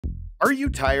Are you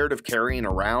tired of carrying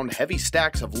around heavy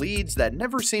stacks of leads that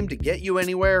never seem to get you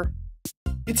anywhere?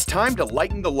 It's time to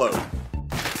lighten the load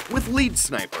with Lead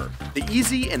Sniper, the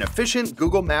easy and efficient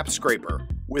Google Maps scraper.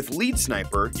 With Lead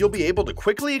Sniper, you'll be able to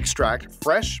quickly extract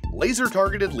fresh,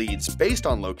 laser-targeted leads based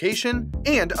on location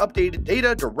and updated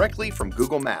data directly from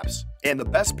Google Maps. And the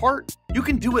best part? You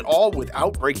can do it all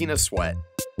without breaking a sweat.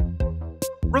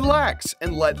 Relax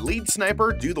and let Lead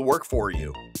Sniper do the work for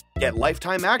you. Get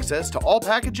lifetime access to all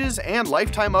packages and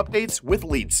lifetime updates with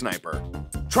Lead Sniper.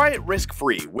 Try it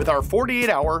risk-free with our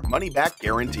 48-hour money-back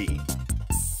guarantee.